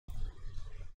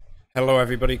Hello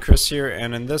everybody, Chris here,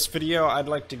 and in this video I'd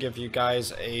like to give you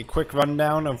guys a quick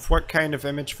rundown of what kind of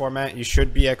image format you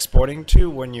should be exporting to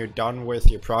when you're done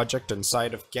with your project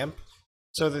inside of GIMP.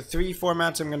 So the three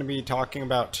formats I'm going to be talking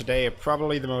about today are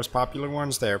probably the most popular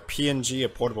ones. They're PNG, a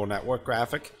portable network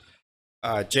graphic,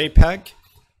 JPEG,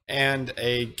 and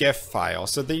a GIF file.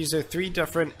 So these are three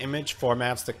different image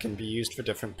formats that can be used for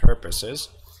different purposes.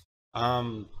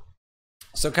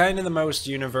 So kind of the most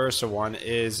universal one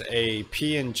is a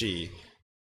PNG,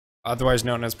 otherwise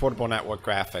known as portable network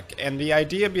graphic. And the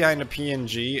idea behind a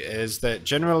PNG is that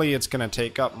generally it's going to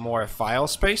take up more file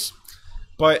space,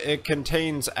 but it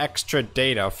contains extra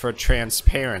data for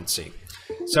transparency.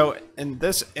 So in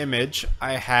this image,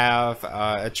 I have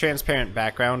a transparent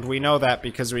background. We know that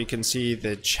because we can see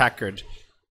the checkered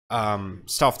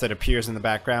stuff that appears in the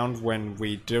background when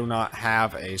we do not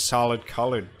have a solid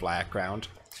colored background.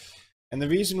 And the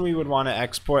reason we would want to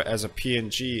export as a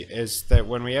PNG is that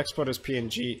when we export as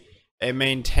PNG, it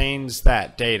maintains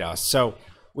that data. So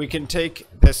we can take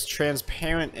this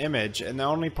transparent image, and the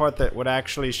only part that would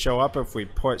actually show up if we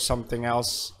put something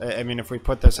else, if we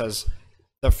put this as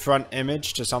the front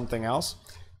image to something else,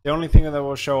 the only thing that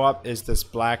will show up is this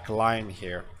black line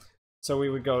here. So we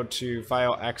would go to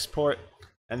File, Export,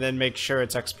 and then make sure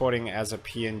it's exporting as a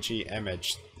PNG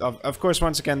image. Of course,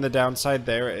 once again, the downside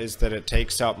there is that it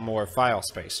takes up more file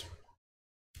space.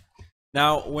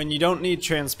 Now, when you don't need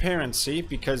transparency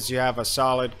because you have a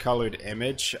solid colored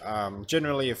image,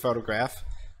 generally a photograph,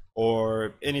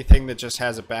 or anything that just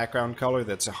has a background color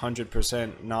that's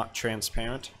 100% not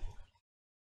transparent,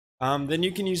 then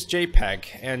you can use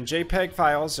JPEG, and JPEG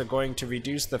files are going to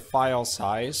reduce the file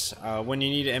size. When you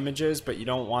need images but you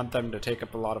don't want them to take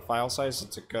up a lot of file size,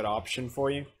 it's a good option for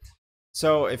you.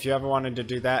 So if you ever wanted to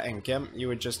do that in GIMP, you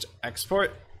would just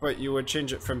export, but you would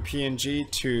change it from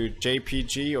PNG to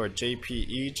JPG or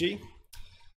JPEG.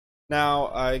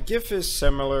 Now, GIF is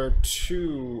similar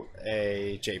to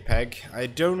a JPEG. I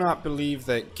do not believe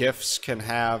that GIFs can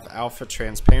have alpha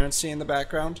transparency in the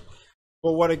background.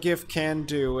 But what a GIF can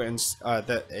do and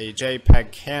that a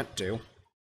JPEG can't do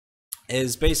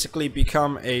is basically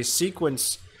become a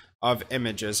sequence of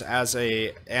images as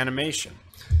a animation.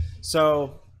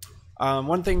 So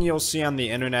one thing you'll see on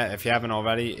the internet, if you haven't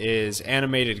already, is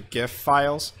animated GIF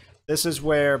files. This is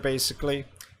where basically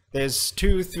there's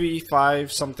 2, 3,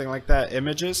 5, something like that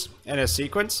images in a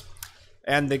sequence,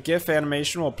 and the GIF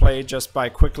animation will play just by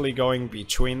quickly going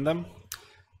between them.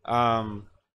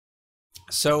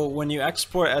 So when you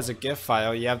export as a GIF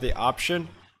file, you have the option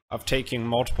of taking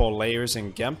multiple layers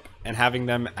in GIMP and having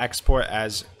them export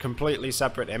as completely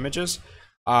separate images,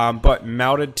 but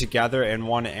melted together in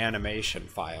one animation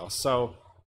file. So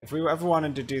if we ever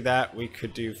wanted to do that, we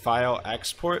could do File,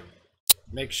 Export,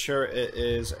 make sure it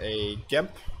is a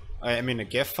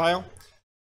GIF file,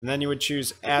 and then you would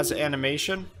choose As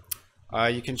Animation.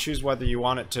 You can choose whether you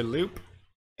want it to loop,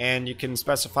 and you can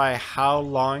specify how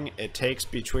long it takes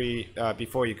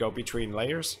before you go between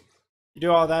layers. You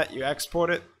do all that, you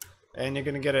export it, and you're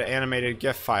going to get an animated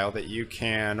GIF file that you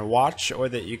can watch or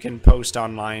that you can post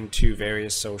online to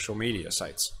various social media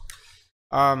sites.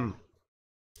 So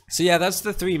yeah, that's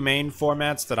the three main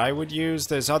formats that I would use.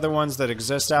 There's other ones that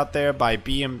exist out there by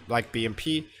like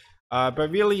BMP,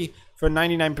 but really for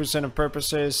 99% of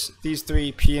purposes, these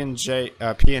three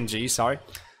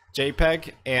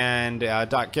JPEG and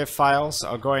 .gif files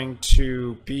are going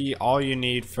to be all you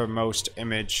need for most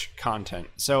image content.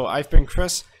 So I've been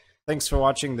Chris, thanks for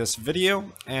watching this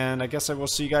video, and I guess I will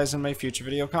see you guys in my future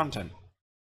video content.